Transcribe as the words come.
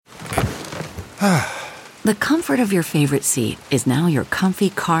The comfort of your favorite seat is now your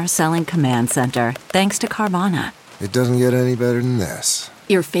comfy car selling command center, thanks to Carvana. It doesn't get any better than this.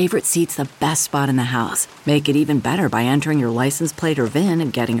 Your favorite seat's the best spot in the house. Make it even better by entering your license plate or VIN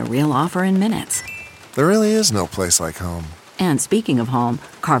and getting a real offer in minutes. There really is no place like home. And speaking of home,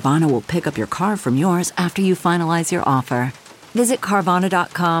 Carvana will pick up your car from yours after you finalize your offer. Visit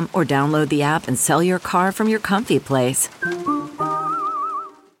Carvana.com or download the app and sell your car from your comfy place.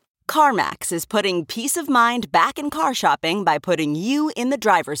 CarMax is putting peace of mind back in car shopping by putting you in the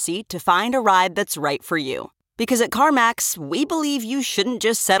driver's seat to find a ride that's right for you. Because at CarMax, we believe you shouldn't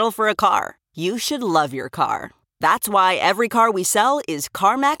just settle for a car. You should love your car. That's why every car we sell is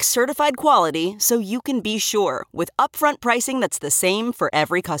CarMax certified quality, so you can be sure with upfront pricing that's the same for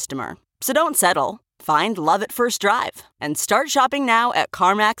every customer. So don't settle. Find love at first drive and start shopping now at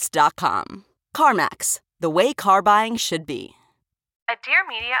CarMax.com. CarMax, the way car buying should be. A Dear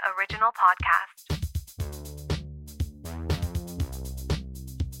Media original podcast.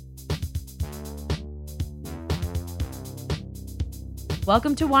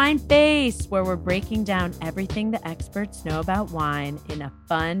 Welcome to Wine Face, where we're breaking down everything the experts know about wine in a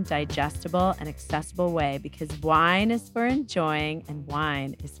fun, digestible, and accessible way, because wine is for enjoying and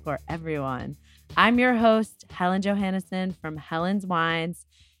wine is for everyone. I'm your host, Helen Johannesson from Helen's Wines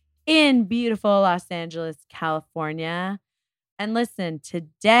in beautiful Los Angeles, California. And listen,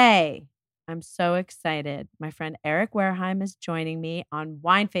 today, I'm so excited. My friend Eric Wareheim is joining me on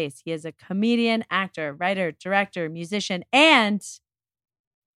Wine Face. He is a comedian, actor, writer, director, musician, and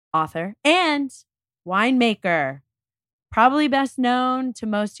author and winemaker. Probably best known to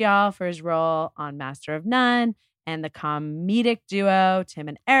most y'all for his role on Master of None and the comedic duo Tim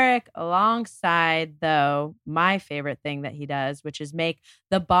and Eric, alongside, though, my favorite thing that he does, which is make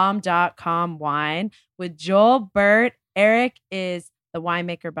thebomb.com wine with Joel Burt. Eric is the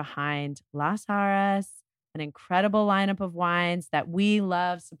winemaker behind Las Haras, an incredible lineup of wines that we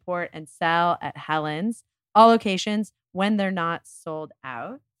love, support, and sell at Helen's, all locations when they're not sold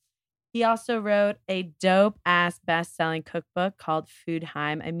out. He also wrote a dope-ass best-selling cookbook called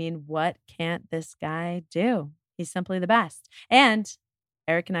Wareheim. I mean, what can't this guy do? He's simply the best. And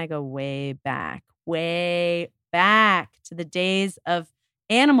Eric and I go way back to the days of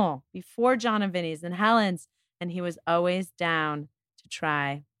Animal, before John and Vinny's and Helen's. And he was always down to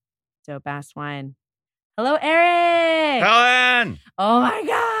try dope-ass wine. Hello, Eric! Helen! Oh, my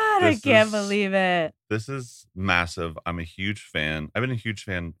God. I can't believe it. This is massive. I'm a huge fan. I've been a huge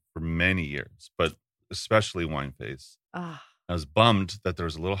fan for many years, but especially Wine Face. I was bummed that there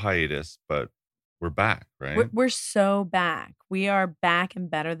was a little hiatus, but we're back, right? We're so back. We are back and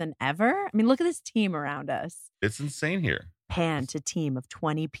better than ever. I mean, look at this team around us. It's insane here. Pan to team of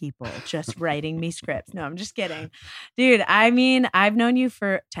 20 people just writing me scripts. No, I'm just kidding. Dude, I mean, I've known you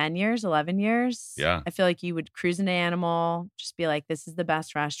for 10 years, 11 years. Yeah. I feel like you would cruise into Animal, just be like, this is the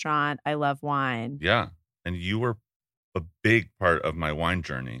best restaurant. I love wine. Yeah. And you were a big part of my wine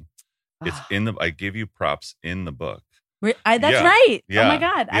journey. It's I give you props in the book. That's right. Yeah. Oh my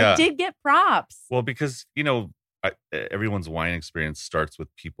God. Yeah. I did get props. Well, because, everyone's wine experience starts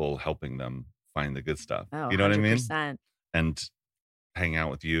with people helping them find the good stuff. Oh, you know 100%. what I mean? And hang out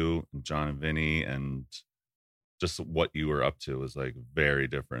with you and John and Vinny, and just what you were up to was like very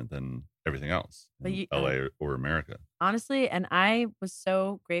different than everything else in LA or America. Honestly, and I was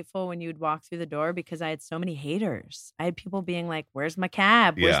so grateful when you would walk through the door because I had so many haters. I had people being like, where's my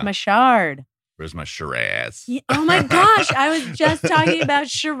cab? Where's my shard? Where's my Shiraz? Yeah, oh my gosh. I was just talking about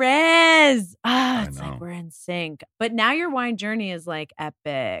Shiraz. It's like we're in sync. But now your wine journey is like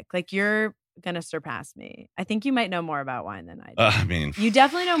epic. Like you're going to surpass me. I think you might know more about wine than I do. I mean, you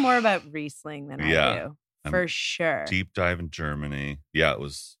definitely know more about Riesling than I do. For sure. Deep dive in Germany. Yeah,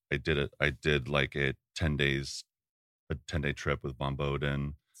 I did it. I did like a 10-day trip with Von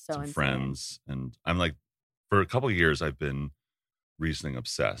Boden, some friends. And I'm like, for a couple of years, I've been Riesling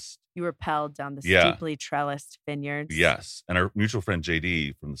obsessed. You rappelled down the steeply trellised vineyards. Yes. And our mutual friend,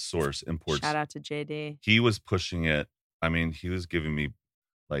 JD from The Source Imports. Shout out to JD. He was pushing it. I mean, he was giving me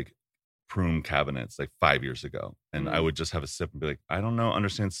like Prune cabinets like 5 years ago. And I would just have a sip and be like, I don't know,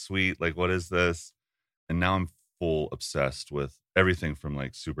 understand sweet. Like, what is this? And now I'm full obsessed with everything from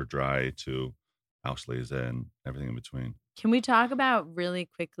like super dry to Auslese and everything in between. Can we talk about really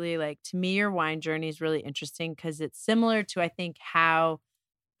quickly, like to me, your wine journey is really interesting because it's similar to, I think, how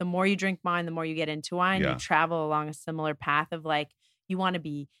the more you drink wine, the more you get into wine. You travel along a similar path of like, You want to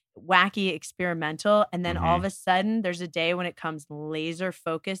be wacky, experimental. And then all of Mhm. a sudden, there's a day when it comes laser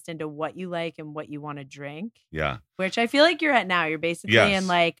focused into what you like and what you want to drink, Yeah. which I feel like you're at now. You're basically in Yes.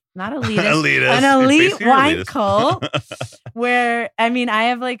 like, not elitist, Elitist. an You're elite basically wine elitist. cult where, I mean, I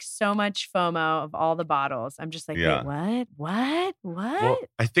have like so much FOMO of all the bottles. I'm just like, Yeah. wait, what? Well,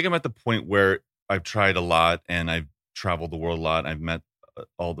 I think I'm at the point where I've tried a lot and I've traveled the world a lot. I've met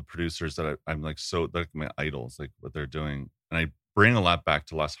all the producers that I'm like, so they're like my idols, like what they're doing. And I bring a lot back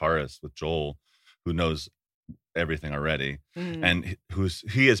to Las Harris with Joel, who knows everything already. Mm. And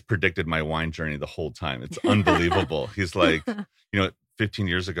he has predicted my wine journey the whole time. It's unbelievable. He's like, 15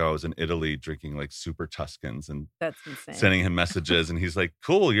 years ago, I was in Italy drinking like super Tuscans and That's insane. sending him messages. And he's like,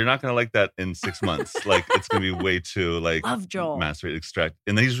 cool, you're not going to like that in 6 months. Like, it's going to be way too like Love Joel. macerate extract.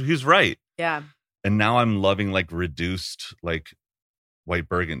 And then he's right. Yeah. And now I'm loving like reduced like white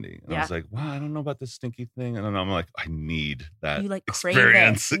Burgundy. And I Yeah. was like, wow, I don't know about this stinky thing. And then I'm like, I need that You like crave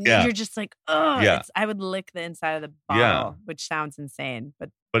experience. it. Yeah. You're just like, oh, Yeah. I would lick the inside of the bottle, Yeah. which sounds insane, but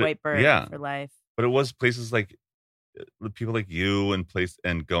But white bird yeah. for life. But it was places like people like you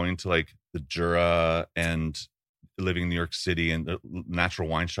and going to like the Jura and living in New York City and the natural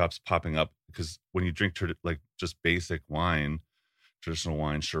wine shops popping up, because when you drink like just basic wine, traditional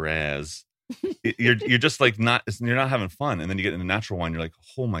wine, Shiraz, you're just like you're not having fun. And then you get into natural wine, you're like,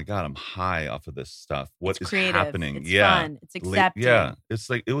 oh my God, I'm high off of this stuff. What It's is creative. happening? It's Yeah. fun. It's accepting. Yeah. It's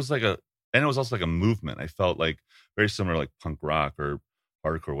like, it was also like a movement. I felt like very similar, like punk rock or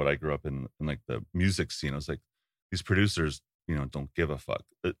hardcore, what I grew up in like the music scene. I was like, these producers, don't give a fuck.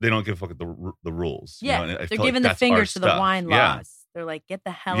 They don't give a fuck the rules. Yeah. And I They're feel like giving the that's finger our to the stuff. wine Yeah. laws. They're like, get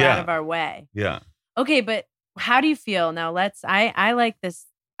the hell Yeah. out of our way. Yeah. Okay, but how do you feel? Now I like this.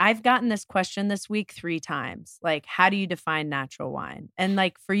 I've gotten this question this week 3 times. Like, how do you define natural wine? And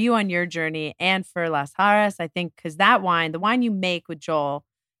like for you on your journey and for Las Harris, I think, because that wine, the wine you make with Joel,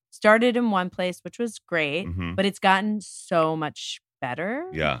 started in one place, which was great, Mhm. but it's gotten so much better.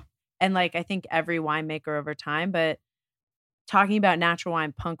 Yeah. And like, I think every winemaker over time, but talking about natural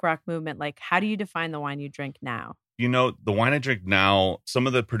wine, punk rock movement, like how do you define the wine you drink now? The wine I drink now, some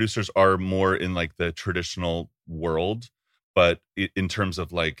of the producers are more in like the traditional world, but in terms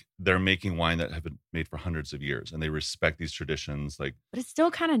of like they're making wine that have been made for hundreds of years and they respect these traditions. Like, But it's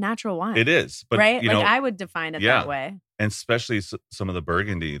still kind of natural wine. it is, but right? Like I would define it yeah. that way. And especially some of the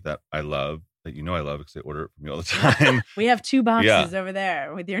Burgundy that I love, that I love because they order it from me all the time. We have 2 boxes Yeah. over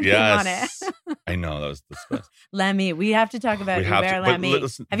there with your name on it. Yes. I know, that was the best. Lemmy. We have to talk about We have to, Hubert but Lemmy.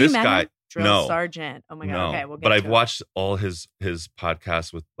 listen, Have you this met guy- him? Drill no. Sergeant. Oh my God. No, Okay, we'll get but to I've it. watched all his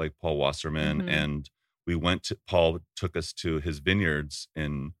podcasts with like Paul Wasserman, Mhm. and Paul took us to his vineyards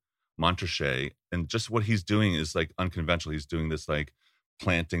in Montrachet, and just what he's doing is like unconventional. He's doing this like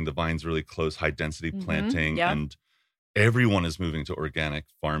planting the vines really close, high density Mhm, planting, yep. and everyone is moving to organic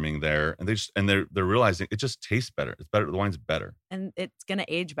farming there, and they're realizing it just tastes better. It's better. The wine's better. And it's going to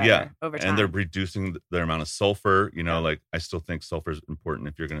age better over time. And they're reducing their amount of sulfur. Yeah. Like I still think sulfur is important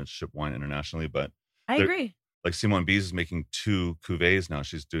if you're going to ship wine internationally, but I they're- agree. like Simone Bies is making 2 cuvées now.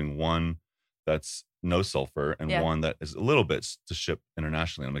 She's doing one that's no sulfur and Yeah. one that is a little bit to ship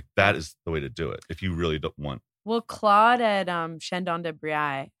internationally. I'm like, that is the way to do it if you really don't want. Well, Claude at Chandon de Briey,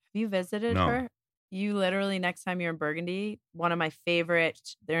 have you visited No. her? You literally, next time you're in Burgundy, one of my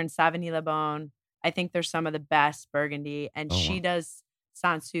favorite, they're in Savigny-le-Bon. I think they're some of the best Burgundy. And Oh, she wow. does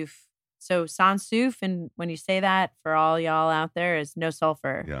sans souf. So sans souf, and when you say that for all y'all out there, is no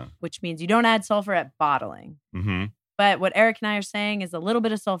sulfur, Yeah. which means you don't add sulfur at bottling. Mm-hmm. But what Eric and I are saying is a little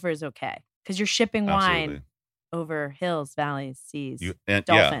bit of sulfur is okay because you're shipping wine Absolutely. over hills, valleys, seas, And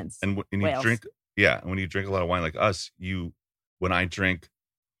dolphins, yeah. And when you whales. drink, and when you drink a lot of wine like us, when I drink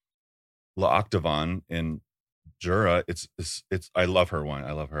La Octavon in Jura, it's I love her wine.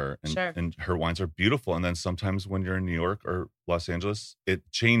 I love her. And, Sure. and her wines are beautiful. And then sometimes when you're in New York or Los Angeles, it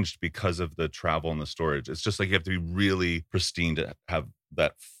changed because of the travel and the storage. It's just like you have to be really pristine to have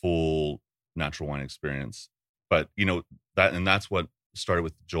that full natural wine experience. But that's what started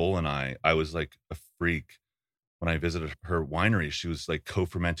with Joel and I. I was like a freak when I visited her winery. She was like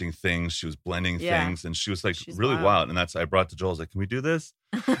co-fermenting things. She was blending Yeah. things. And she was like She's really wild. wild. And I brought to Joel. I was like, can we do this?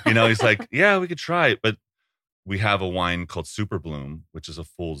 He's like, yeah, we could try it. But we have a wine called Super Bloom, which is a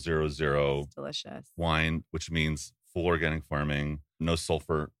full 0.0 It's delicious. wine, which means full organic farming, no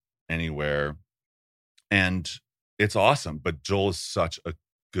sulfur anywhere. And it's awesome. But Joel is such a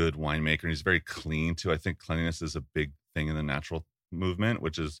good winemaker, and he's very clean too. I think cleanliness is a big thing in the natural movement,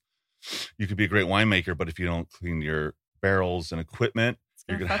 which is you could be a great winemaker, but if you don't clean your barrels and equipment, It's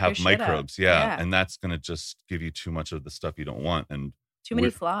you're gonna going to fuck have your shit up. microbes. Yeah. And that's going to just give you too much of the stuff you don't want. And Too many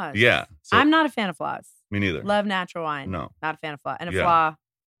we're- flaws. yeah. So I'm not a fan of flaws. Me neither. Love natural wine. No. Not a fan of flaw. And a Yeah. flaw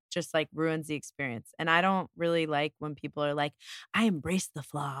just like ruins the experience. And I don't really like when people are like, I embrace the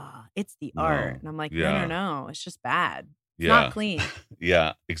flaw. It's the art. No. And I'm like, Yeah. no. It's just bad. It's Yeah. not clean.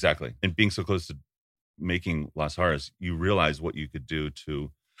 Yeah, exactly. And being so close to making Las Jaras, you realize what you could do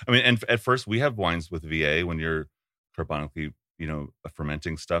to, I mean, and at first we have wines with VA when you're carbonically,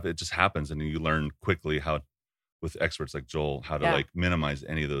 fermenting stuff. It just happens. And you learn quickly how, with experts like Joel, how to like minimize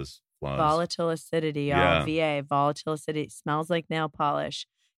any of those flaws. Volatile acidity, y'all. VA, volatile acidity. Smells like nail polish.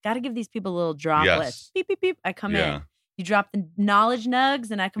 Got to give these people little droplets. Yes. Beep, beep, beep. I come in. You drop the knowledge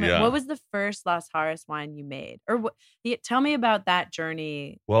nugs and I come in. What was the first Las Jaras wine you made? Or tell me about that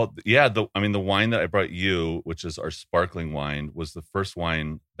journey. Well, yeah, the wine that I brought you, which is our sparkling wine, was the first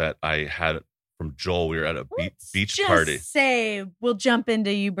wine that I had from Joel. We were at a beach party. Say, we'll jump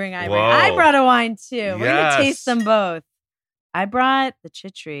into you bring I Whoa. bring. I brought a wine too. Yes. We're going to taste them both. I brought the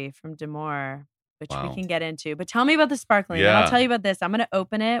Chitri from Demore, which we can get into. But tell me about the sparkling. And I'll tell you about this. I'm going to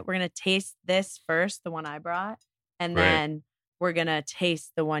open it. We're going to taste this first, the one I brought. And then we're going to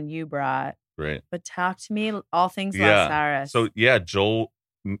taste the one you brought. Right. But talk to me all things Las Jaras. So, Joel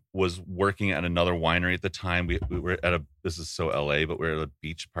was working at another winery at the time. We were at this is so LA, but we were at a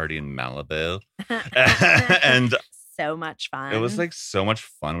beach party in Malibu. And so much fun. It was like so much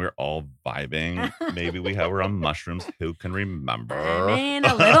fun. We were all vibing. Maybe we're on mushrooms. Who can remember? I mean,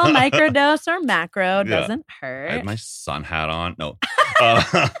 a little microdose or macro doesn't hurt. I had my sun hat on. No.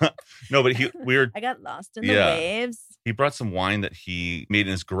 No, but I got lost in the waves. He brought some wine that he made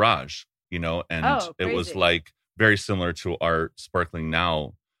in his garage, and it was like very similar to our sparkling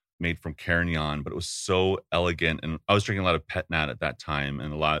now, made from Carignan, but it was so elegant. And I was drinking a lot of Pet Nat at that time,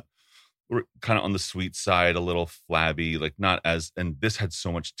 and we're kind of on the sweet side, a little flabby, like not as, and this had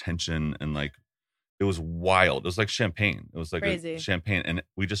so much tension and like, it was wild. It was like champagne. It was like a champagne. And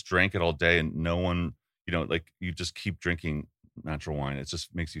we just drank it all day and no one, like you just keep drinking natural wine. It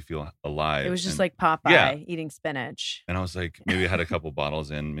just makes you feel alive. It was just like Popeye eating spinach. And I was like, maybe I had a couple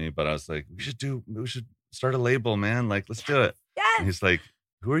bottles in me, but I was like, we should start a label, man. Like, let's do it. Yes. And he's like,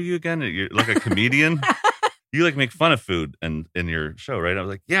 who are you again? You're like a comedian? You like make fun of food and in your show, right? I was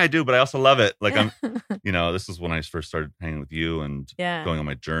like, yeah, I do, but I also love it. Like this is when I first started hanging with you and going on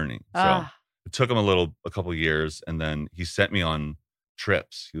my journey. So it took him a couple years, and then he sent me on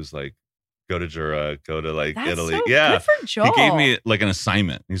trips. He was like, go to Jura, go to like Italy. So good for Joel. He gave me like an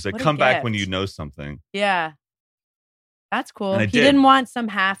assignment. He's like, come back when you know something. Yeah. That's cool. He didn't want some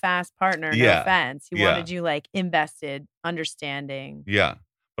half-assed partner, no offense. He wanted you like invested, understanding. Yeah.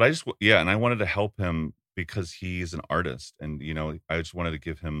 But and I wanted to help him because he's an artist, and I just wanted to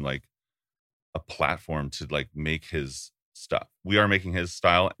give him like a platform to like make his stuff. We are making his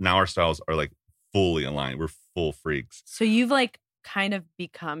style. Now our styles are like fully aligned. We're full freaks. So you've like kind of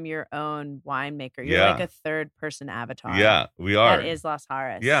become your own winemaker. You're like a third person avatar. Yeah, we are. That is Las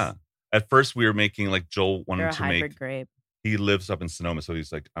Jaras. Yeah. At first we were making like Joel wanted You're a to hybrid make grape. He lives up in Sonoma, so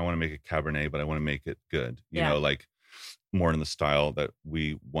he's like, I want to make a Cabernet, but I want to make it good. You know, like more in the style that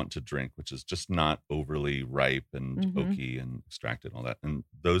we want to drink, which is just not overly ripe and oaky and extracted and all that. And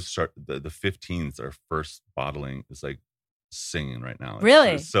those start the 15s, our first bottling is like singing right now.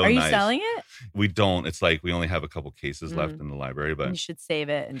 Really? It's so Are you nice. selling it? We don't. It's like we only have a couple cases left in the library, but you should save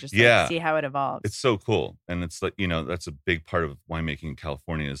it and just like, see how it evolves. It's so cool. And it's like, that's a big part of winemaking in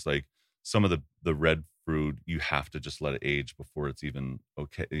California is like some of the red fruit, you have to just let it age before it's even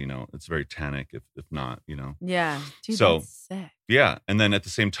okay. It's very tannic if not, Yeah. Dude, so that's sick. Yeah. And then at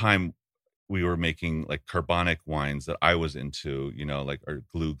the same time, we were making like carbonic wines that I was into, like our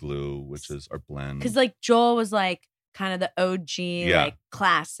glue, which is our blend. Because like Joel was like kind of the OG, like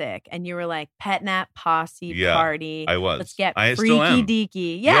classic. And you were like Pet Nat Posse party. I was. Let's get I freaky still am.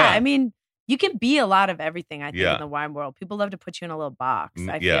 deaky. Yeah. I mean, you can be a lot of everything, I think, in the wine world. People love to put you in a little box.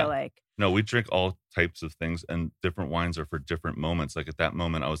 I feel like. No, we drink all types of things, and different wines are for different moments. Like at that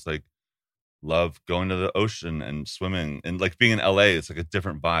moment, I was like, love going to the ocean and swimming, and like being in LA, it's like a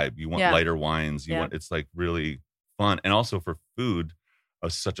different vibe. You want lighter wines. You want, it's like really fun. And also for food, I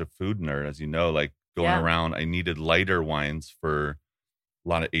was such a food nerd, as you know, like going around, I needed lighter wines for a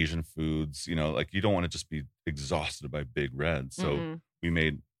lot of Asian foods. Like you don't want to just be exhausted by big reds. So we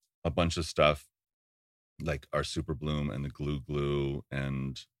made a bunch of stuff like our Super Bloom and the Glue,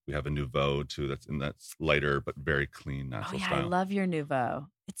 and we have a Nouveau too. That's lighter but very clean natural style. I love your Nouveau.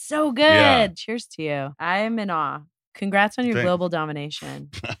 It's so good. Yeah. Cheers to you. I am in awe. Congrats on your global domination.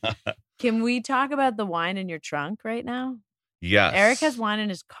 Can we talk about the wine in your trunk right now? Yes. Eric has wine in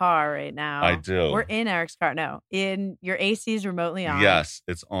his car right now. I do. We're in Eric's car. No, in your AC is remotely on. Yes,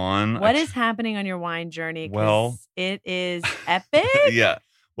 it's on. What is happening on your wine journey? Well, it is epic. Yeah.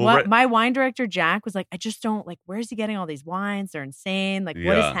 Well, My wine director, Jack, was like, I just don't like, where's he getting all these wines? They're insane. Like,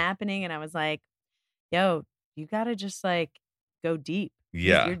 what is Yeah. happening? And I was like, yo, you got to just like go deep.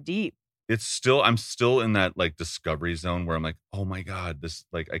 Yeah. You're deep. I'm still in that like discovery zone where I'm like, oh my God, this,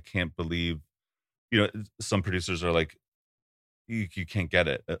 like, I can't believe, some producers are like, you can't get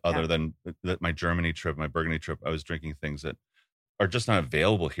it other than that. My Germany trip, my Burgundy trip, I was drinking things that are just not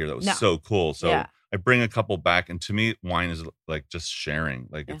available here. That was so cool. So I bring a couple back, and to me, wine is like just sharing.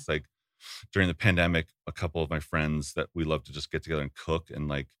 Like it's like during the pandemic, a couple of my friends that we love to just get together and cook, and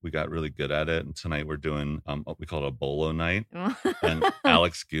like we got really good at it. And tonight we're doing we call it a bolo night. And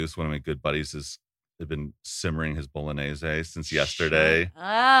Alex Goose, one of my good buddies, has been simmering his bolognese since yesterday.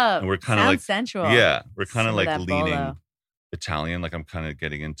 Oh, and we're kind of like sensual. Yeah, we're kind of like leaning bolo. Italian. Like I'm kind of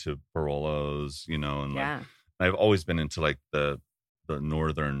getting into Barolos, and like I've always been into like the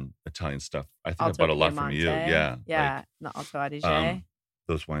northern Italian stuff. I think Alto I bought a lot from you. Yeah. Yeah. The Alto Adige.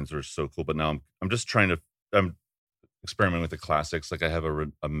 Those wines are so cool. But now I'm just I'm experimenting with the classics. Like I have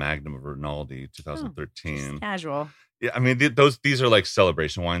a Magnum of Rinaldi 2013. Just casual. Yeah. I mean, these are like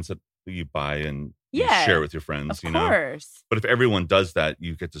celebration wines that you buy and you share with your friends, Of course. But if everyone does that,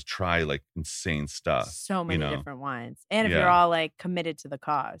 you get to try like insane stuff. So many different wines. And if you're all like committed to the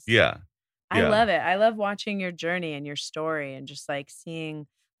cause. Yeah. I love it. I love watching your journey and your story and just like seeing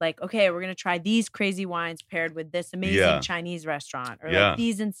like, okay, we're going to try these crazy wines paired with this amazing Chinese restaurant or like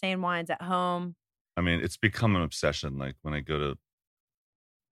these insane wines at home. I mean, it's become an obsession. Like when I go to,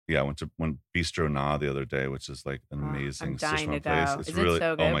 I went Bistro Na the other day, which is like an amazing Sichuan place. It's really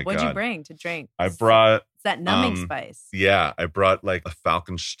so good. Oh my God. What'd you bring to drink? I brought it's that numbing spice. Yeah, I brought like a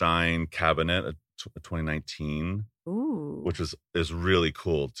Falkenstein cabinet, a 2019. Ooh. Which is really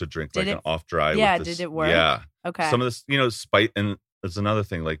cool to drink an off dry. Yeah, with this, did it work? Yeah. Okay. Some of this, spice, and there's another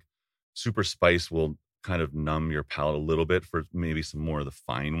thing, like super spice will kind of numb your palate a little bit for maybe some more of the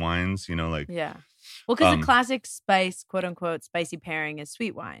fine wines, like. Yeah. Well, because the classic spice, quote unquote, spicy pairing is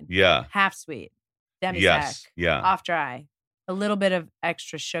sweet wine. Yeah. Half sweet, demi-sec, yes. Yeah. off dry, a little bit of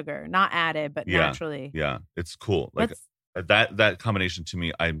extra sugar, not added, but naturally. Yeah. It's cool. Like that combination to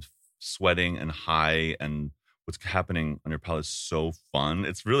me, I'm sweating and high, and what's happening on your palate is so fun.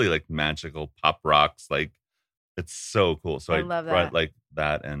 It's really like magical pop rocks. Like it's so cool. So I love brought that. like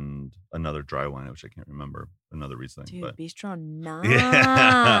that and another dry wine, which I can't remember, another Riesling. Dude, but Bistro Na.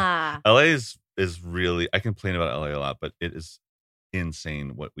 yeah. LA is really, I complain about LA a lot, but it is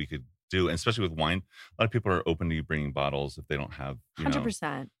insane what we could do. And especially with wine, a lot of people are open to you bringing bottles if they don't have,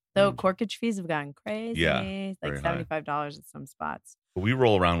 100%. Though corkage fees have gotten crazy. Yeah, like $75 at some spots. But we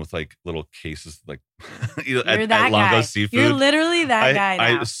roll around with like little cases, like You're at that Longo guy. Seafood. You're literally that guy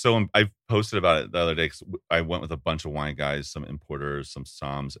now. I posted about it the other day because I went with a bunch of wine guys, some importers, some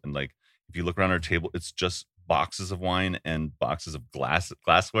somms, and like if you look around our table, it's just boxes of wine and boxes of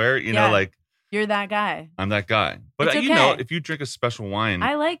glassware. Like you're that guy. I'm that guy. But it's okay. If you drink a special wine,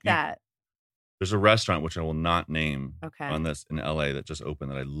 I like that. There's a restaurant which I will not name on this in LA that just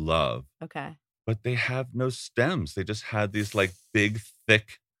opened that I love. Okay. But they have no stems. They just had these like big,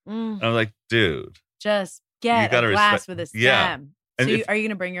 thick. And I'm like, dude. Just get a glass with a stem. Yeah. So are you going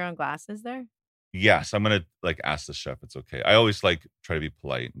to bring your own glasses there? Yes. I'm going to like ask the chef it's okay. I always like try to be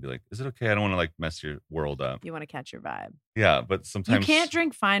polite and be like, is it okay? I don't want to like mess your world up. You want to catch your vibe. Yeah. But sometimes. You can't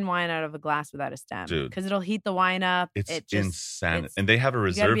drink fine wine out of a glass without a stem. Dude. Because it'll heat the wine up. It's insane. And they have a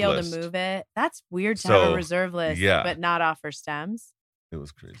reserve list. You got to be able to move it. That's weird to have a reserve list, but not offer stems. It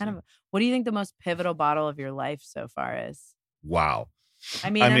was crazy. What do you think the most pivotal bottle of your life so far is? Wow. I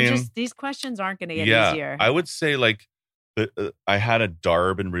mean, these questions aren't going to get easier. I would say like I had a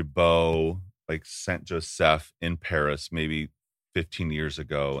Darb and Ribot, like Saint Joseph in Paris, maybe 15 years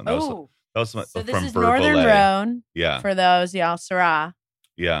ago. And that was so from this is Vert Northern Volet. Rhone. Yeah. For those, y'all, Syrah.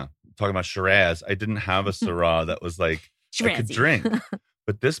 Yeah. Talking about Shiraz. I didn't have a Syrah that was like, I could drink.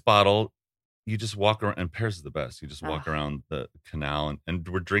 But this bottle, you just walk around, and Paris is the best. You just walk around the canal and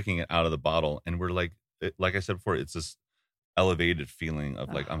we're drinking it out of the bottle. And we're like I said before, it's this elevated feeling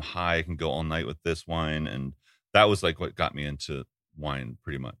of like, I'm high, I can go all night with this wine. And that was like what got me into wine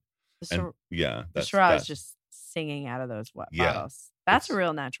pretty much. The that's Syrah is just singing out of those bottles. That's a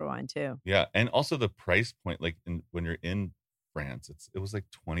real natural wine too. Yeah. And also the price point, like when you're in France, it was like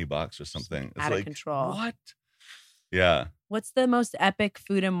 $20 or something. It's out like, of control. What? Yeah. What's the most epic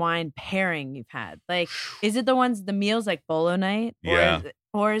food and wine pairing you've had? Like, is it the meals like Bolo Night?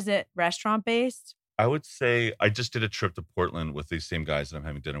 Or is it restaurant based? I would say I just did a trip to Portland with these same guys that I'm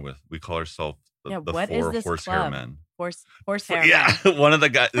having dinner with. We call ourselves the what four is this horsehair club? men. Horsehair. Yeah. One of the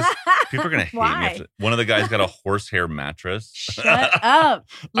guys, people are going to hate me. One of the guys got a horsehair mattress. Shut up.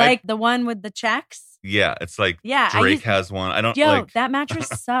 Like the one with the checks? Yeah, it's like Yeah, Drake has one. I don't Yo, like that mattress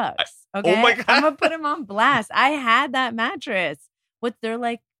sucks. Okay, my God. I'm gonna put him on blast. I had that mattress. What they're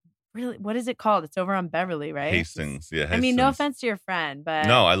like, really? What is it called? It's over on Beverly, right? Hastings. Yeah, Hastings. I mean, no offense to your friend, but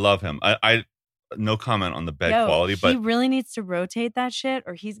No, I love him. I no comment on the bed quality, he but really needs to rotate that shit,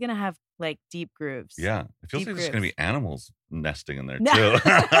 or he's gonna have like deep grooves. yeah, it feels Deep like there's gonna be grooves. animals nesting in there No.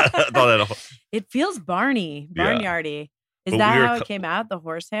 too. It feels barnyardy. Is But that we were how it came out? The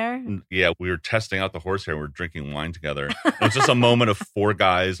horsehair? Yeah, we were testing out the horsehair. We were drinking wine together. It was just a moment of 4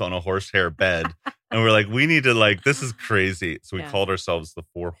 guys on a horsehair bed. And we're like, we need to this is crazy. So we called ourselves the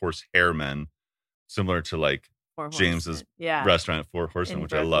 4 Horsehair Men, similar to James's restaurant, 4 Horsemen,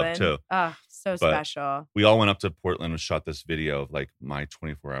 which Brooklyn. I love too. Oh, so But special. we all went up to Portland and shot this video of my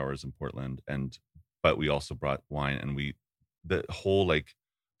 24 hours in Portland. But we also brought wine, and the whole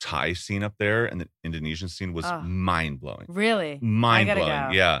Thai scene up there and the Indonesian scene was mind blowing. Really? Mind I gotta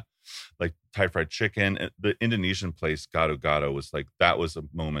blowing. go. Yeah. Like Thai fried chicken. The Indonesian place, Gado Gado, was that was a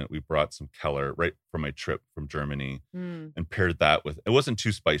moment. We brought some Keller right from my trip from Germany and paired that with, it wasn't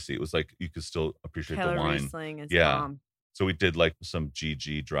too spicy. It was you could still appreciate Keller the wine. Riesling is Yeah. bomb. So we did some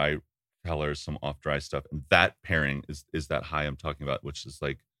GG dry Keller, some off dry stuff. And that pairing is that high I'm talking about, which is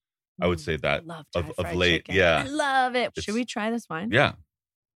I would say that Love Thai of fried late. chicken. Yeah. I love it. Should It's- we try this wine? Yeah.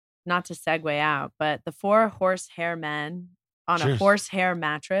 Not to segue out, but the 4 Horsehair Men on a Cheers. horsehair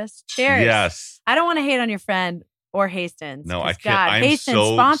mattress. Cheers. Yes. I don't want to hate on your friend or Hastings. No, 'cause I can't. God, I'm Hastings,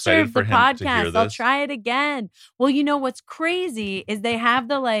 so sponsor excited of the for him to hear podcast. I'll this. try it again. Well, you know what's crazy is they have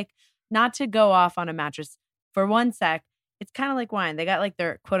the not to go off on a mattress for one sec. It's kind of like wine. They got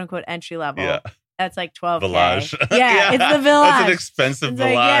their quote unquote entry level. Yeah. That's $12K. Village. Yeah, it's the Village. That's an expensive It's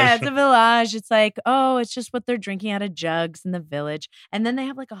Village. yeah, it's a Village. It's it's just what they're drinking out of jugs in the Village. And then they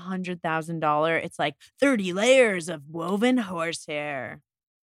have $100,000. It's 30 layers of woven horsehair.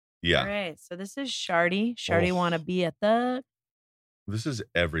 Yeah. All right. So this is Shardy. Shardy want to be at the. This is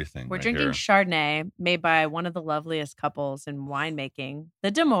everything. We're right drinking here. Chardonnay made by one of the loveliest couples in winemaking, the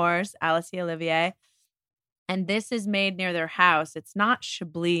Demours, Alice and Olivier. And this is made near their house. It's not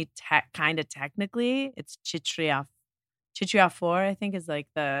Chablis kind of technically. It's Chitriafour, I think is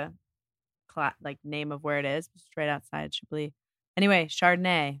the name of where it is. It's right outside Chablis. Anyway,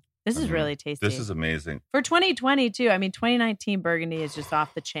 Chardonnay. This is really tasty. This is amazing. For 2022, I mean, 2019 Burgundy is just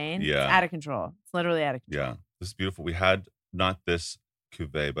off the chain. Yeah. It's out of control. It's literally out of control. Yeah. This is beautiful. We had not this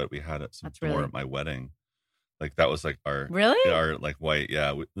cuvee, but we had some That's more really- at my wedding. That was our Really? our white.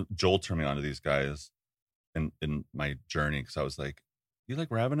 Yeah. Joel turned me on to these guys in my journey because I was like, "You like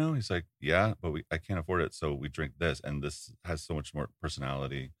Raveneau?" He's like, "Yeah, but I can't afford it, so we drink this, and this has so much more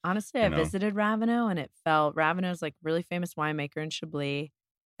personality." Honestly, I visited Raveneau and it felt Raveneau's really famous winemaker in Chablis.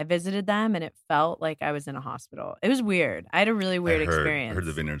 I visited them and it felt like I was in a hospital. It was weird. I had a really weird experience. I heard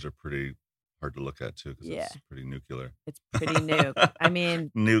the vineyards are pretty hard to look at too because it's pretty nuclear. It's pretty nuke. I mean,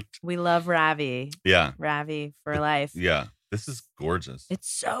 Nuked. we love Ravi. Yeah. Ravi for life. Yeah. This is gorgeous. It's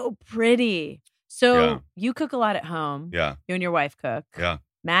so pretty. So you cook a lot at home. Yeah. You and your wife cook. Yeah.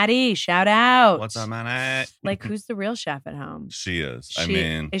 Maddie, shout out. What's up, man? Who's the real chef at home? She is.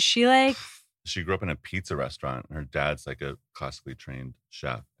 Is she she grew up in a pizza restaurant and her dad's a classically trained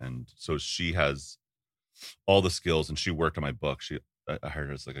chef. And so she has all the skills and she worked on my book. I hired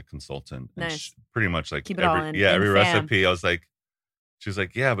her as a consultant. And Nice. she pretty much Keep it all in every fam. recipe. I was she was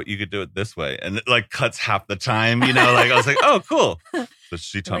yeah, but you could do it this way. And it cuts half the time, I was oh, cool. So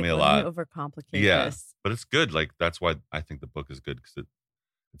she taught me a lot. Overcomplicate this. But it's good. That's why I think the book is good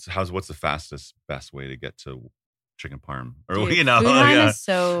because what's the best way to get to chicken parm? Or Dude, Wareheim is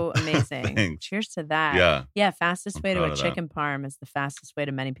so amazing. Thanks. Cheers to that. Yeah. Yeah. Fastest I'm way to proud a of that. chicken parm is the fastest way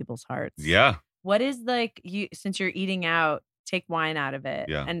to many people's hearts. Yeah. What is since you're eating out, take wine out of it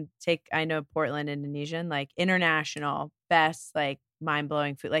and I know Portland, Indonesian, international best, mind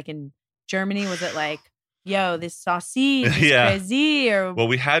blowing food. In Germany, was it yo, this sausage is crazy? Or well,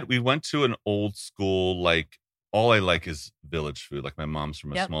 we went to an old school, all I like is village food. My mom's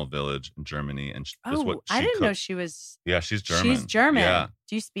from a small village in Germany, and I didn't know she was. Yeah, she's German. She's German. Yeah.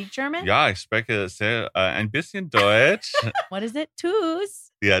 Do you speak German? Ja, ich spreche sehr ein bisschen Deutsch. What is it?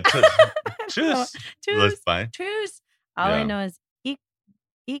 Tschüss. Yeah, tschüss. Tschüss. Bye. Tschüss. All I know is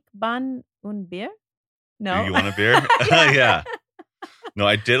ich ban un Bier. No. Do you want a beer? Yeah. No,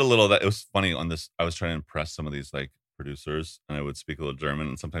 I did a little of that. It was funny on this. I was trying to impress some of these producers, and I would speak a little German,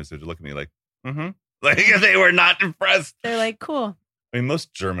 and sometimes they'd look at me mm-hmm. They were not impressed. They're cool. I mean,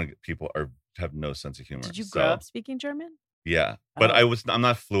 most German people have no sense of humor. Did you grow up speaking German? Yeah, but I'm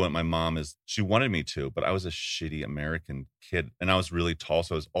not fluent. My mom is. She wanted me to, but I was a shitty American kid, and I was really tall,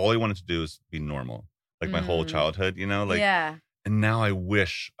 so all I wanted to do is be normal, my whole childhood. Yeah. And now I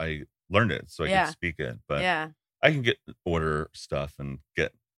wish I learned it so I Yeah. could speak it. But Yeah. I can order stuff and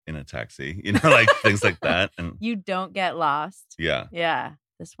get in a taxi, like things like that. And You don't get lost. yeah. Yeah.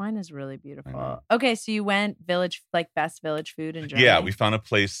 This wine is really I beautiful. know. Okay, so you went best village food in Germany. Yeah, we found a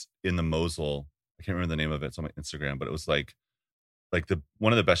place in the Mosel. I can't remember the name of it. It's on my Instagram, but it was like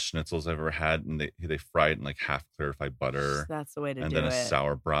one of the best schnitzels I've ever had, and they fry it in like half clarified butter. That's the way to and do then it. a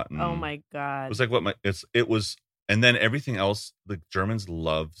sauerbraten. Oh my God. It was like it was, and then everything else. The Germans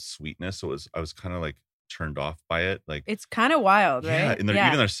love sweetness, so I was kind of like turned off by it. Like It's kind of wild, right? yeah, and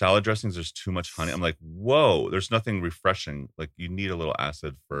even their salad dressings, there's too much honey. I'm like, whoa, there's nothing refreshing. Like you need a little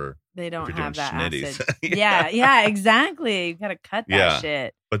acid for. They don't you're have doing that schnitties. acid. Yeah, exactly. You got to cut that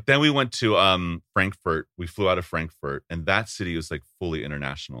shit. But then we went to Frankfurt. We flew out of Frankfurt, and that city was like fully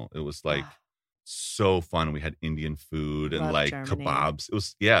international. It was like so fun. We had Indian food and Love like Germany. kebabs. It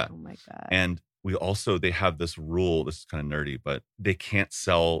was Oh my God. And they have this rule. This is kind of nerdy, but they can't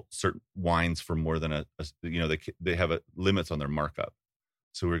sell certain wines for more than they have limits on their markup.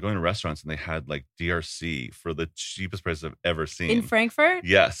 So we were going to restaurants and they had like DRC for the cheapest price I've ever seen. In Frankfurt?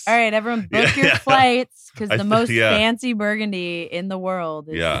 Yes. All right, everyone book your flights because the most yeah. fancy Burgundy in the world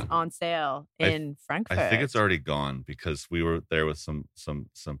is Yeah. on sale in Frankfurt. I think it's already gone because we were there with some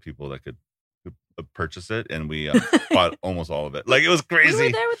people that could purchase it, and we bought almost all of it. Like it was crazy. We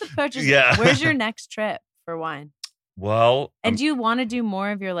were there with the purchase. Yeah. Where's your next trip for wine? Well, And do you want to do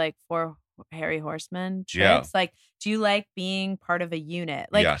more of your like 4 Harry Horseman trips? Yeah. Like, do you like being part of a unit?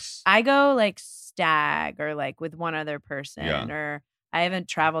 Like, yes. I go like stag or like with one other person, Yeah. or I haven't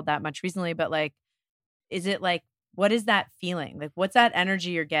traveled that much recently, but like, is it like, what is that feeling? Like, what's that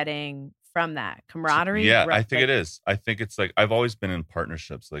energy you're getting from that camaraderie? Yeah, I think it is. I think it's like I've always been in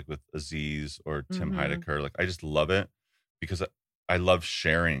partnerships like with Aziz or Tim Heidecker. Like I just love it because I love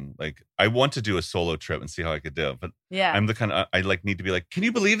sharing. Like I want to do a solo trip and see how I could do it, but Yeah. I'm the kind of I like need to be like, can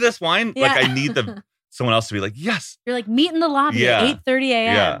you believe this wine? Yeah. Like I need someone else to be like, yes. You're like, meet in the lobby at 8:30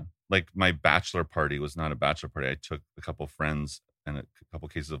 a.m. Yeah. Like my bachelor party was not a bachelor party. I took a couple friends and a couple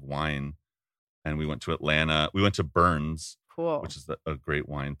cases of wine, and we went to Atlanta. We went to Burns, Cool. which is a great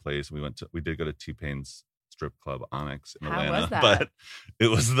wine place. We did go to T-Pain's strip club Onyx in How Atlanta, was that? but it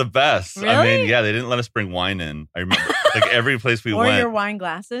was the best. I Really? mean, yeah, they didn't let us bring wine in. I remember like every place we or went. your wine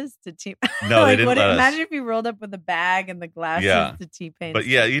glasses to T. No, they didn't let us. Imagine if you rolled up with a bag and the glasses to T-Pain. But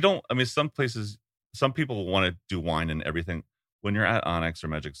yeah, you don't. I mean, some people want to do wine and everything. When you're at Onyx or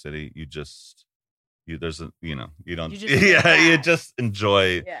Magic City, you don't. You just You just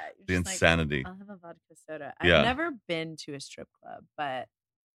enjoy yeah, the you're just insanity. Like, I'll have a vodka soda. Yeah. I've never been to a strip club, but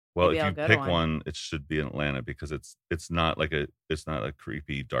Well, maybe if I'll you go to pick one. one, it should be in Atlanta because it's not a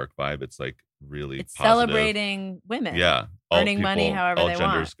creepy dark vibe. It's like really it's positive. celebrating women. Yeah, earning money however all they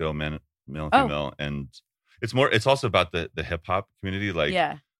genders want. go, male and Oh. female, and it's also about the hip hop community. Like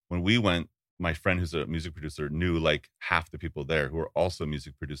yeah. when we went, my friend who's a music producer knew like half the people there who are also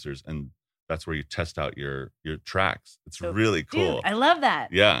music producers, and that's where you test out your tracks. It's So, really cool. Dude, I love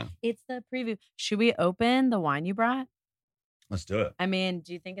that. Yeah, It's the preview. Should we open the wine you brought? let's do it. I mean,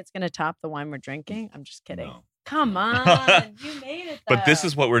 do you think it's going to top the wine we're drinking? I'm just kidding. No. Come on. You made it, though. But this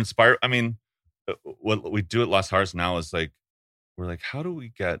is what we're inspired. I mean, what we do at Las Hearts now is like, we're like, how do we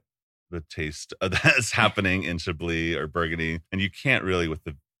get the taste that's happening in Chablis or Burgundy? And you can't really with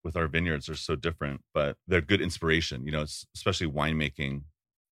our vineyards. They're so different, but they're good inspiration. Especially winemaking.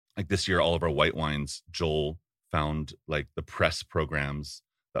 Like this year, all of our white wines, Joel found like the press programs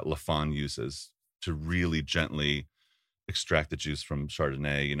that Lafon uses to really gently extract the juice from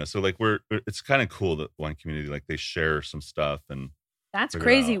Chardonnay. So like it's kind of cool that wine community, like they share some stuff and That's figure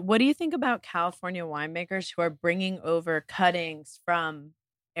crazy. out. What do you think about California winemakers who are bringing over cuttings from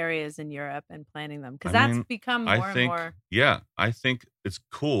areas in Europe and planting them? Because that's become more and more. Yeah, I think it's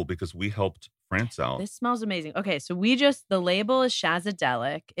cool because we helped France out. This smells amazing. Okay, so the label is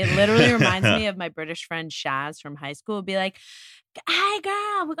Shazadelic. It literally reminds me of my British friend Shaz from high school. Would be like, hey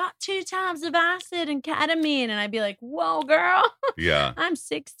girl, we got 2 times of acid and ketamine. And I'd be like, whoa, girl. Yeah. I'm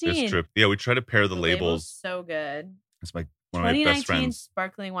 16. It's true. Yeah, we try to pair the label's labels. so good. It's one of my best 2019 friends.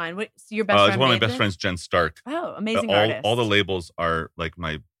 sparkling wine. What, so your best friend? It's one of my made best this? friends, Jen Stark. Oh, amazing all, artist. all the labels are like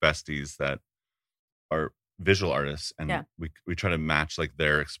my besties that are visual artists, and Yeah. we try to match like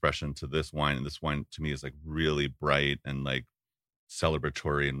their expression to this wine, and this wine to me is like really bright and like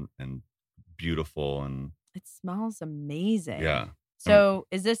celebratory and beautiful, and It smells amazing. yeah. So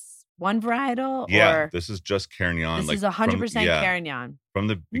is this one varietal? Yeah, or this is just Carignan. this like is 100% yeah, Carignan. from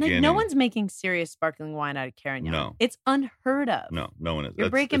the Like, beginning. no one's making serious sparkling wine out of Carignan. No. It's unheard of. no one is. You're It's-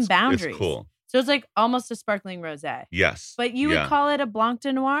 breaking it's boundaries. It's cool. So it's like almost a sparkling rosé. Yes, But you yeah. would call it a Blanc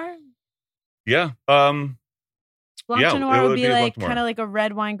de Noir? Yeah. Blanc Yeah, de Noir it would would be be a like Blanc de Noir. kind of like a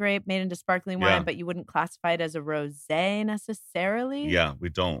red wine grape made into sparkling wine, Yeah. but you wouldn't classify it as a rosé necessarily. Yeah, we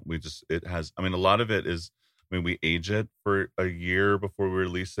don't. It has, I mean, a lot of it is, I mean, we age it for a year before we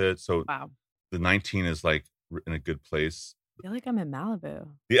release it. So Wow. the 19 is like in a good place. I feel like I'm in Malibu.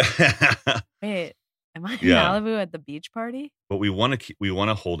 Yeah. Wait, am I in Yeah. Malibu at the beach party? But we want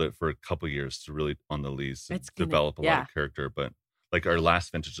to hold it for a couple years to really on the lease and It's gonna- develop a lot yeah. of character. But like our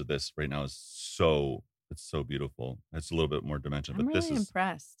last vintage of this right now is it's so beautiful. It's a little bit more dimension, I'm but really this is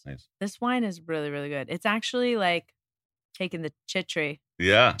impressed. nice. This wine is really, really good. It's actually like taking the chitri.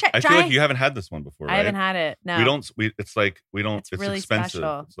 Yeah. I feel Try. like you haven't had this one before, right? I haven't had it. No, It's really expensive.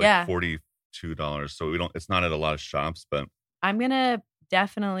 special. It's like Yeah. $42. So it's not at a lot of shops, but I'm gonna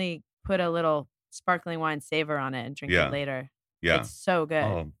definitely put a little sparkling wine savor on it and drink Yeah. it later. yeah. It's so good.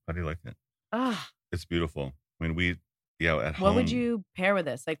 Oh, how do you like it? Ugh. It's beautiful. I mean, at home. What would you pair with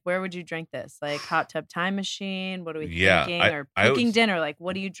this? Like, where would you drink this? Like, hot tub time machine? What are we Yeah, thinking? I- Or I cooking was- dinner? Like,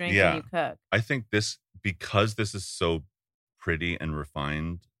 what do you drink when you cook? I think because this is so pretty and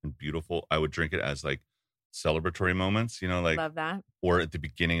refined and beautiful, I would drink it as like celebratory moments, like, Love that. or at the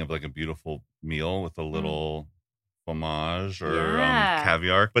beginning of like a beautiful meal with a little fromage or Yeah.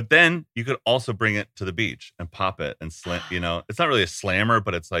 caviar. But then you could also bring it to the beach and pop it and slam, it's not really a slammer,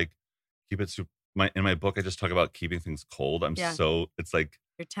 but it's like keep it super. In my book, I just talk about keeping things cold. It's like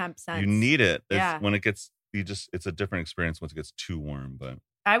Your temp sense. you need it. Yeah. When it gets, it's a different experience once it gets too warm. But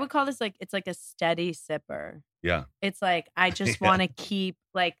I would call this it's like a steady sipper. yeah, It's like, I just Yeah. want to keep,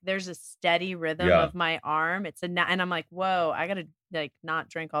 like, there's a steady rhythm Yeah. of my arm. And I'm like, whoa, I got to like not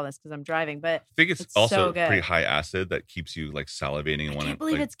drink all this because I'm driving. But I think it's It's also so good. pretty high acid that keeps you like salivating and I wanting. can't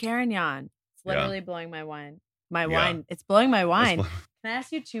believe like, it's Carignan. It's Yeah. literally blowing my wine. My Yeah. wine. It's blowing my wine. it's- Can I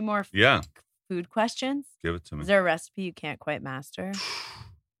ask you two more Yeah, food questions? give it to me. Is there a recipe you can't quite master?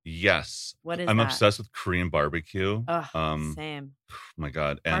 Yes, What is I'm that? obsessed with Korean barbecue. Ugh, same. My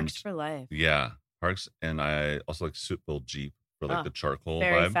God, and Parks for life. yeah, parks, and I also like Soupville Jeep for like Oh, the charcoal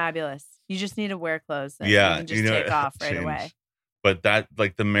Very vibe. fabulous. You just need to wear clothes. Then. Yeah, You can just take off right change. away. But that,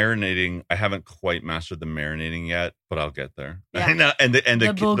 like the marinating, I haven't quite mastered the marinating yet, but I'll get there. Yeah. I know, and the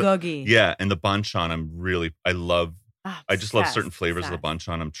bulgogi. yeah, and the banchan, I love. Ah, I just love obsessed, certain flavors of the obsessed.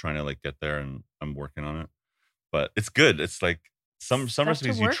 banchan. I'm trying to like get there, and I'm working on it. But it's good. It's like some Stuff to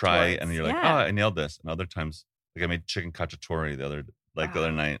recipes you work try, towards. and you're like, Yeah. oh, I nailed this. And other times, like I made chicken cacciatore the other Ah.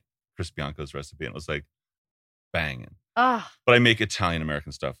 night, Chris Bianco's recipe, and it was like banging. Ugh. But I make Italian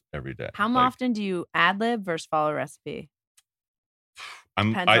American stuff every day. How Like, often do you ad lib versus follow recipe?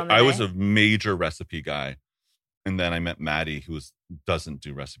 Depends on the I was day. a major recipe guy, and then I met Maddie, who doesn't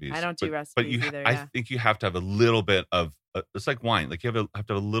do recipes. I don't do But recipes you, either, I yeah. think you have to have a little bit of. It's like wine. Like you have to have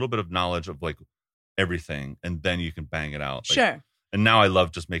a little bit of knowledge of like everything, and then you can bang it out. Like, Sure. And now I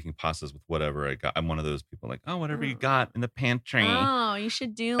love just making pastas with whatever I got. I'm one of those people like, oh, whatever you got in the pantry. Oh, you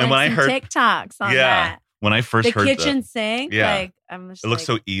should do And like when I some heard- TikToks on yeah. that. When I first The heard kitchen sink. Yeah. Like, I'm just it looks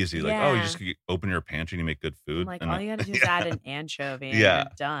like, so easy. Like, oh, you yeah. just open your pantry and you make good food. I'm like, and all then- you got to do is add an anchovy and Yeah.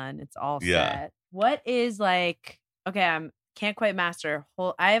 you're done. It's all Yeah. set. What is like, okay, can't quite master.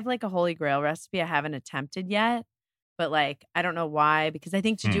 I have like a holy grail recipe I haven't attempted yet, but like, I don't know why, because I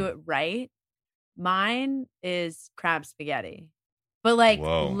think to do it right, mine is crab spaghetti, but like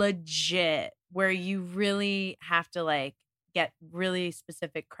Whoa. legit, where you really have to like get really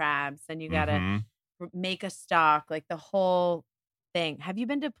specific crabs and you got to Mhm. make a stock, like the whole thing. Have you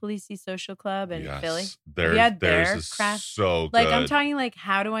been to Polisi Social Club in Yes. Philly? Theirs, had theirs their is craft? so good. Like I'm talking like,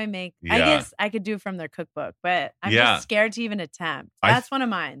 how do I make? I Yeah. guess I could do it from their cookbook, but I'm Yeah. just scared to even attempt. I That's one of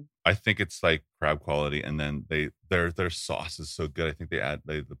mine. I think it's like crab quality, and then their sauce is so good. I think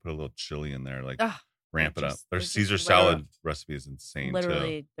they put a little chili in there, like Ugh, ramp it up. just- Their they're just Caesar literal- salad recipe is insane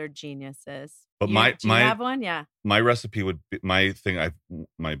Literally, they're geniuses. But do my- you have one? Yeah. My recipe would be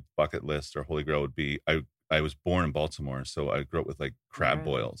my bucket list or holy grail would be I was born in Baltimore, so I grew up with like crab Right.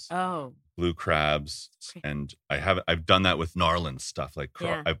 boils, Oh, blue crabs, Great. and I've done that with Narland stuff. Like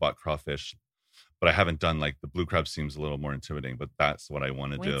Yeah. I bought crawfish, but I haven't done like the blue crab seems a little more intimidating. But that's what I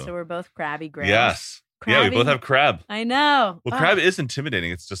want to wait. do. So we're both crabby grails. Yes, yeah, we Crabby- both have crab. I know. Well, Ugh. crab is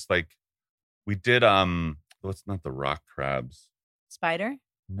intimidating. It's just like we did. What's not the rock crabs? Spider.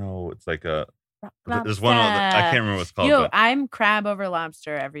 No, it's like a. Lobster. There's one. I can't remember what it's called. Yo, but, I'm crab over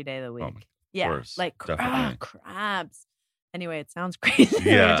lobster every day of the week. oh my, Yeah, course, like definitely. crabs. Anyway, it sounds crazy.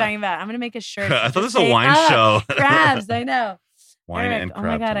 Yeah. We're talking about. I'm gonna make a shirt. I to thought this just was a say, wine show. Crabs. I know. Wine Eric, and oh my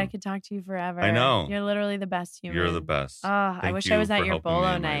God, crab I tuna. could talk to you forever. I know. You're literally the best human. You're the best. Oh, I Thank wish you I was at for your helping me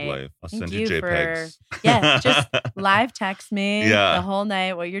bolo in my night. life. I'll Thank send you you JPEGs. Yes, just live text me Yeah. the whole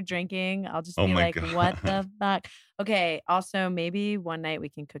night what you're drinking. I'll just Oh be my like, God. what the fuck? Okay, also maybe one night we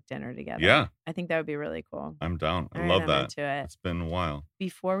can cook dinner together. Yeah. I think that would be really cool. I'm down. I All right, love I'm that. into it. It's been a while.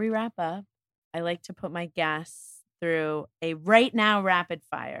 Before we wrap up, I like to put my guests through a right now rapid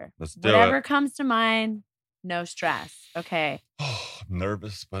fire. Let's do Whatever it. comes to mind, no stress. Okay. Oh, I'm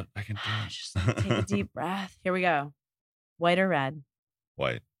nervous, but I can do it. Just take a deep breath. Here we go. White or red?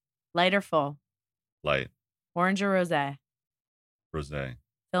 White, Light or full? light, Orange or rosé? rosé,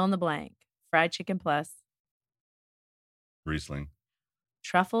 Fill in the blank. Fried chicken plus. Riesling,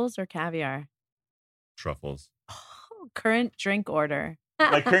 Truffles or caviar? truffles. Current drink order.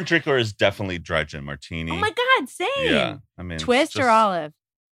 My current drinker is definitely dry gin martini. Oh my God, same. Yeah, I mean, it's Twist or just- olive?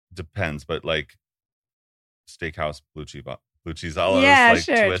 Depends, but like steakhouse blue cheese olives, Yeah, like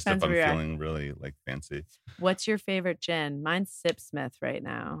sure. twist Depends if I'm where you're at. feeling really like fancy. What's your favorite gin? Mine's Sipsmith right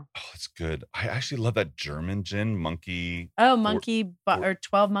now. Oh, it's good. I actually love that German gin, Monkey. Oh, or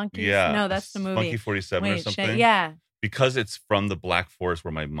 12 Monkeys? Yeah, No, that's the movie. Monkey 47 or Wait, something. yeah. Because it's from the Black Forest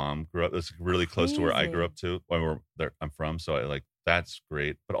where my mom grew up. It's really close to where I grew Crazy. up to, where I'm from. So I like that's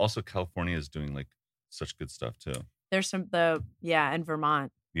great. But also California is doing like such good stuff too. There's in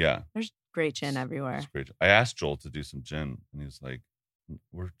Vermont. Yeah, There's great gin everywhere. it's great. I asked Joel to do some gin, and he was like,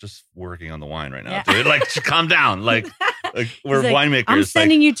 "We're just working on the wine right now, Yeah. dude. Like, calm down. Like we're He's like, winemakers. I'm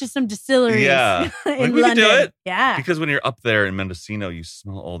sending you to some distilleries Yeah. in Like, we can London. do it. Yeah. Because when you're up there in Mendocino, you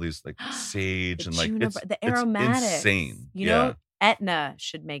smell all these like sage The and like juniper, it's the aromatics. It's insane. You yeah. know, Etna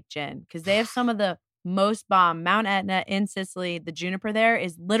should make gin because they have some of the most bomb. Mount Etna in Sicily, the juniper there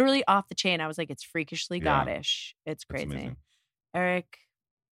is literally off the chain. I was like, it's freakishly Yeah. goddish. It's That's crazy. amazing. Eric,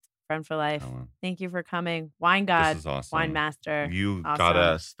 friend for life. Ellen, Thank you for coming. Wine God, this is awesome. wine master. You Awesome.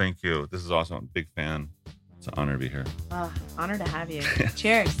 goddess. Thank you. This is awesome. I'm a big fan. It's an honor to be here. Oh, honor to have you.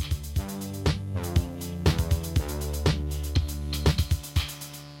 Cheers.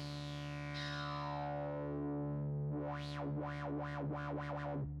 Wow.